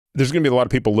There's going to be a lot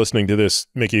of people listening to this,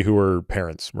 Mickey, who are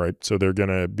parents, right? So they're going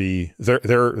to be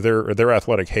their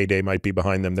athletic heyday might be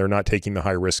behind them. They're not taking the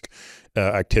high risk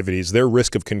activities. Their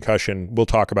risk of concussion, we'll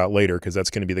talk about later, because that's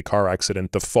going to be the car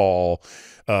accident, the fall.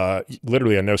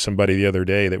 Literally, I know somebody the other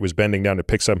day that was bending down to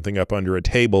pick something up under a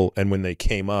table, and when they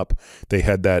came up, they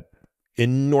had that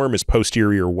enormous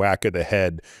posterior whack of the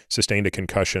head, sustained a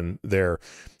concussion there.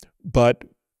 But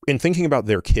in thinking about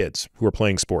their kids who are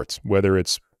playing sports, whether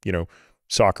it's,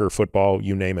 soccer, football,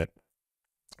 you name it,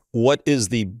 what is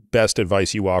the best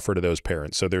advice you offer to those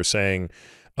parents? So they're saying,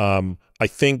 I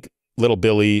think little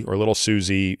Billy or little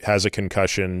Susie has a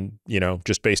concussion,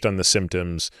 just based on the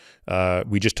symptoms.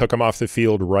 We just took him off the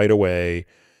field right away.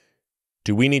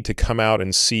 Do we need to come out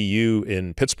and see you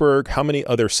in Pittsburgh? How many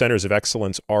other centers of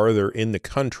excellence are there in the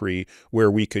country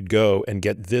where we could go and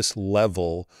get this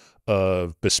level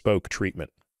of bespoke treatment?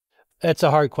 That's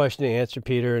a hard question to answer,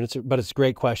 Peter, but it's a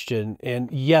great question. And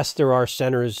yes, there are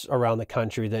centers around the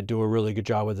country that do a really good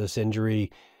job with this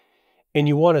injury. And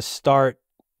you want to start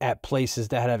at places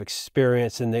that have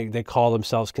experience, and they call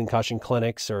themselves concussion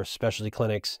clinics or specialty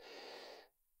clinics.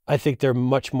 I think they're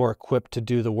much more equipped to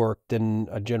do the work than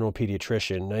a general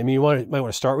pediatrician. I mean, you might want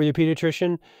to start with your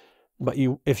pediatrician, but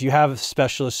if you have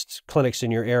specialist clinics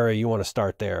in your area, you want to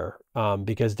start there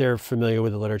because they're familiar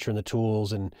with the literature and the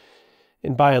tools, and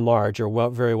by and large are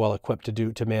very well equipped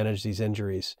to manage these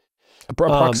injuries.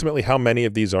 Approximately how many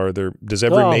of these are there? Does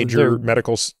every major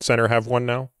medical center have one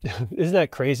now? Isn't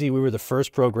that crazy? We were the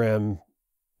first program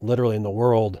literally in the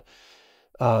world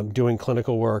doing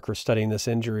clinical work or studying this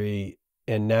injury.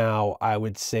 And now I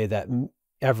would say that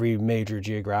every major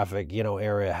geographic,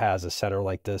 area has a center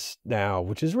like this now,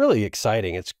 which is really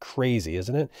exciting. It's crazy,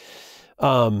 isn't it?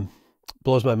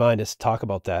 Blows my mind to talk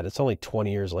about that. It's only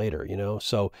 20 years later,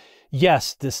 So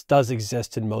yes, this does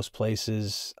exist in most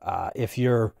places. If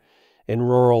you're in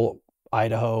rural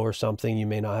Idaho or something, you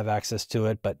may not have access to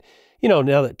it. But,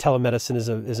 now that telemedicine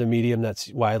is a medium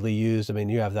that's widely used, I mean,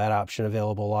 you have that option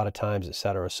available a lot of times, et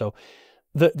cetera. So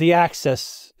the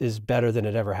access is better than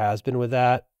it ever has been with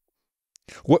that.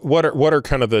 What are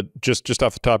kind of the, just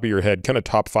off the top of your head, kind of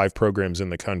top 5 programs in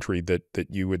the country that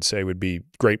you would say would be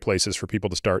great places for people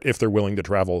to start if they're willing to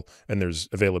travel and there's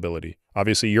availability?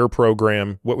 Obviously, your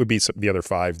program, what would be the other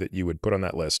 5 that you would put on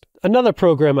that list? Another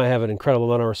program I have an incredible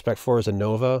amount of respect for is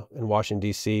Inova in Washington,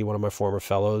 D.C. One of my former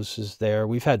fellows is there.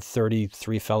 We've had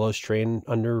 33 fellows train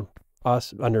under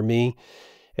me,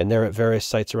 and they're at various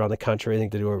sites around the country. I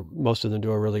think most of them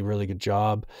do a really, really good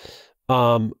job.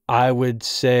 I would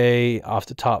say off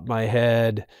the top of my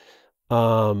head,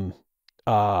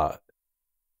 I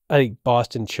think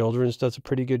Boston Children's does a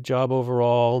pretty good job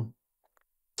overall.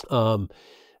 I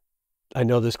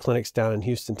know there's clinics down in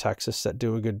Houston, Texas that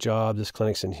do a good job. There's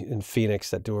clinics in Phoenix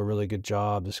that do a really good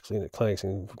job. There's clinics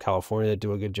in California that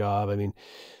do a good job. I mean,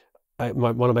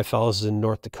 one of my fellows is in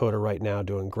North Dakota right now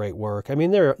doing great work. I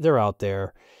mean, they're out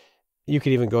there. You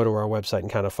could even go to our website and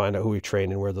kind of find out who we've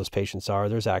trained and where those patients are.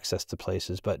 There's access to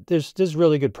places, but there's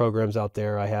really good programs out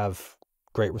there I have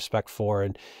great respect for.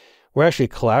 And we're actually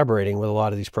collaborating with a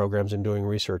lot of these programs and doing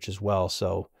research as well.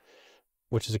 So,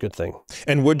 which is a good thing.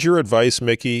 And would your advice,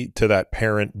 Mickey, to that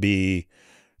parent be,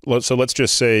 so let's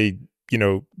just say,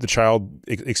 the child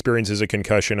experiences a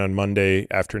concussion on Monday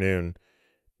afternoon.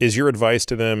 Is your advice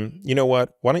to them, you know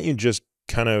what, why don't you just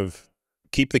kind of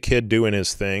keep the kid doing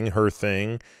his thing, her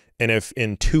thing, and if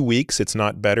in 2 weeks it's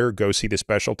not better, go see the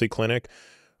specialty clinic?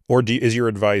 Or is your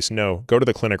advice, no, go to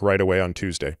the clinic right away on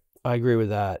Tuesday? I agree with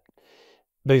that.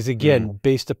 Because again,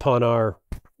 based upon our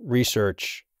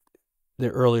research, the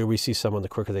earlier we see someone, the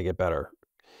quicker they get better.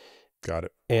 Got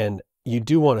it. And you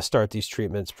do want to start these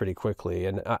treatments pretty quickly.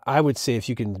 And I would say if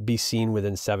you can be seen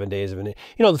within 7 days of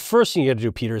the first thing you got to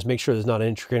do, Peter, is make sure there's not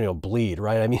an intracranial bleed,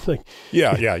 right? I mean,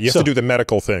 yeah. You have to do the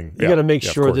medical thing. You got to make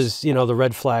sure there's, the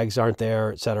red flags aren't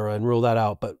there, et cetera, and rule that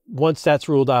out. But once that's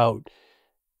ruled out,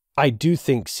 I do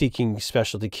think seeking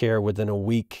specialty care within a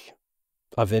week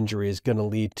of injury is going to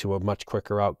lead to a much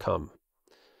quicker outcome,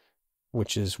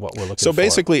 which is what we're looking for. So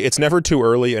basically, it's never too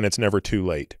early and it's never too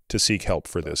late to seek help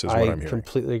for this, is what I'm hearing. I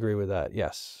completely agree with that.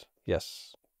 Yes.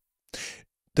 Yes.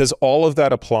 Does all of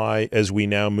that apply as we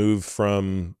now move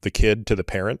from the kid to the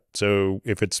parent? So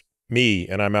if it's me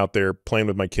and I'm out there playing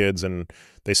with my kids and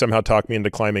they somehow talk me into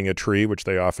climbing a tree, which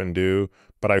they often do,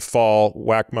 but I fall,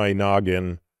 whack my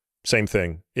noggin, same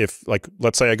thing. If,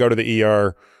 let's say I go to the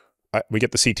ER, we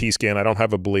get the CT scan, I don't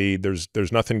have a bleed,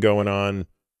 there's nothing going on,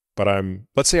 but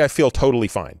let's say I feel totally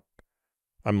fine.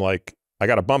 I'm like, I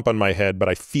got a bump on my head, but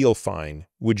I feel fine.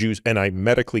 And I'm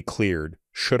medically cleared.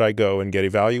 Should I go and get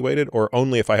evaluated, or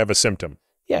only if I have a symptom?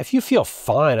 Yeah, if you feel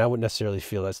fine, I wouldn't necessarily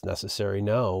feel that's necessary,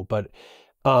 no. But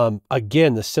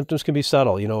again, the symptoms can be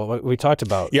subtle. You know, what we talked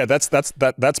about. Yeah,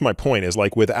 that's my point, is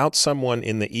like without someone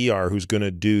in the ER who's going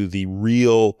to do the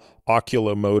real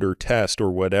oculomotor test or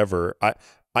whatever,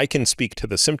 I can speak to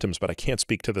the symptoms, but I can't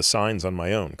speak to the signs on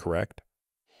my own, correct?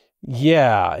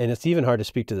 Yeah, and it's even hard to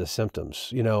speak to the symptoms,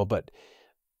 you know, but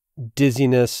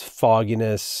dizziness,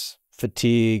 fogginess,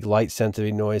 fatigue, light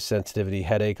sensitivity, noise sensitivity,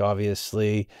 headache,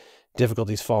 obviously,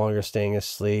 difficulties falling or staying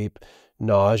asleep,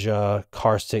 nausea,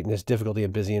 car sickness, difficulty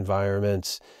in busy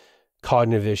environments,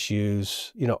 cognitive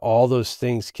issues, you know, all those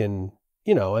things can,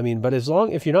 you know, I mean, but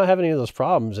if you're not having any of those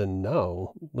problems, and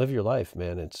no, live your life,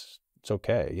 man, it's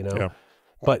okay, you know, Yeah.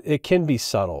 but it can be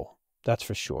subtle. That's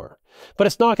for sure. But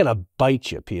it's not going to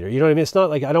bite you, Peter. You know what I mean? It's not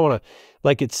like, I don't want to,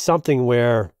 like, it's something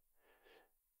where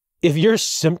if your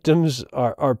symptoms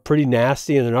are pretty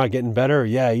nasty and they're not getting better,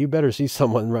 yeah, you better see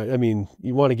someone, right? I mean,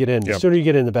 you want to get in. The sooner you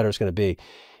get in, the better it's going to be.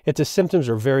 If the symptoms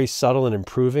are very subtle and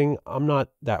improving, I'm not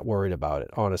that worried about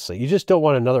it, honestly. You just don't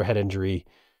want another head injury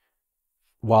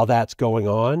while that's going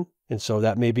on. And so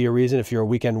that may be a reason. If you're a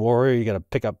weekend warrior, you got to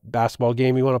pick up basketball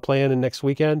game you want to play in next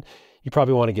weekend, you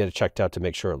probably want to get it checked out to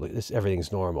make sure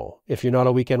everything's normal. If you're not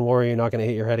a weekend warrior, you're not going to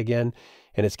hit your head again,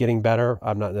 and it's getting better,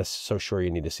 I'm not necessarily so sure you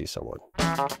need to see someone.